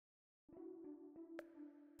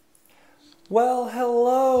Well,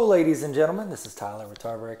 hello, ladies and gentlemen. This is Tyler with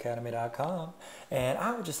TarverAcademy.com, and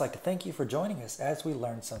I would just like to thank you for joining us as we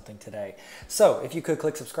learn something today. So, if you could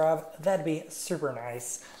click subscribe, that'd be super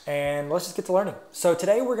nice. And let's just get to learning. So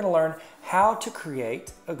today we're going to learn how to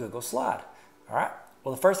create a Google slide. All right.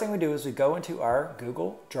 Well, the first thing we do is we go into our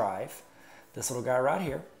Google Drive, this little guy right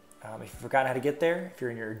here. If you've forgotten how to get there, if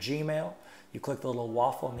you're in your Gmail, you click the little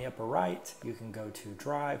waffle in the upper right. You can go to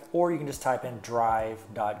Drive, or you can just type in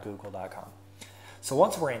drive.google.com. So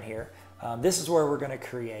once we're in here, this is where we're going to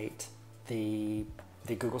create the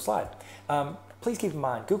Google slide. Please keep in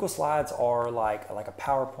mind, Google Slides are like a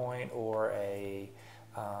PowerPoint or a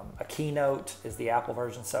Keynote is the Apple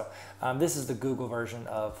version. So this is the Google version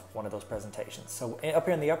of one of those presentations. So up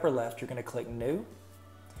here in the upper left, you're going to click New,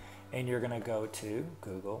 and you're going to go to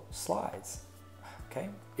Google Slides. Okay.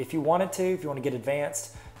 If you want to get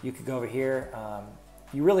advanced, you could go over here.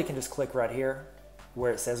 You really can just click right here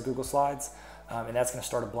where it says Google Slides. And that's going to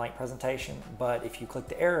start a blank presentation. But if you click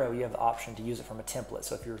the arrow, you have the option to use it from a template.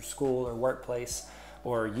 So if your school or workplace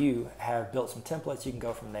or you have built some templates, you can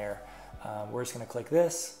go from there. We're just going to click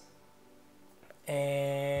this,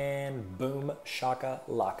 and boom, shaka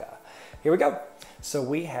laka. Here we go. So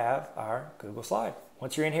we have our Google slide.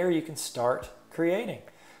 Once you're in here, you can start creating.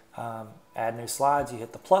 Add new slides. You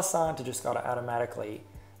hit the plus sign to just automatically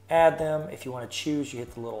add them. If you want to choose, you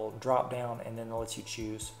hit the little drop down, and then it lets you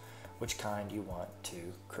choose which kind you want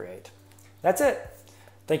to create. That's it.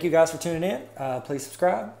 Thank you guys for tuning in. Please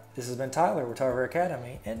subscribe. This has been Tyler with Tarver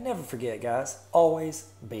Academy. And never forget, guys, always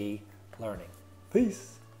be learning.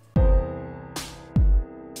 Peace.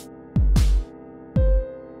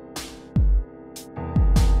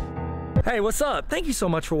 Hey, what's up? Thank you so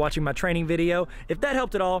much for watching my training video. If that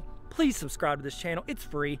helped at all, please subscribe to this channel. It's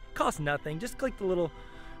free, costs nothing. Just click the little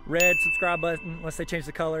red subscribe button unless they change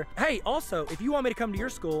the color. Hey, also, if you want me to come to your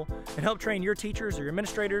school and help train your teachers or your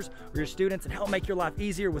administrators or your students and help make your life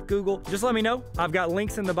easier with Google, just let me know. I've got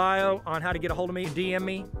links in the bio on how to get a hold of me. DM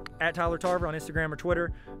me at Tyler Tarver on Instagram or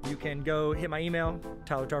Twitter. You can go hit my email,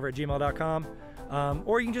 tylertarver@gmail.com,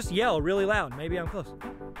 or you can just yell really loud. Maybe I'm close.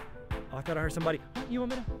 Oh, I thought I heard somebody. You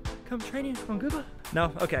want me to come train you on Google?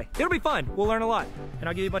 No? Okay. It'll be fun. We'll learn a lot, and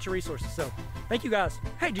I'll give you a bunch of resources. So thank you guys.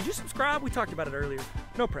 Hey, did you subscribe? We talked about it earlier.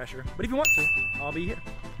 No pressure, but if you want to, I'll be here.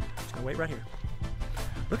 Just gonna wait right here.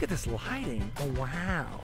 Look at this lighting. Oh, wow.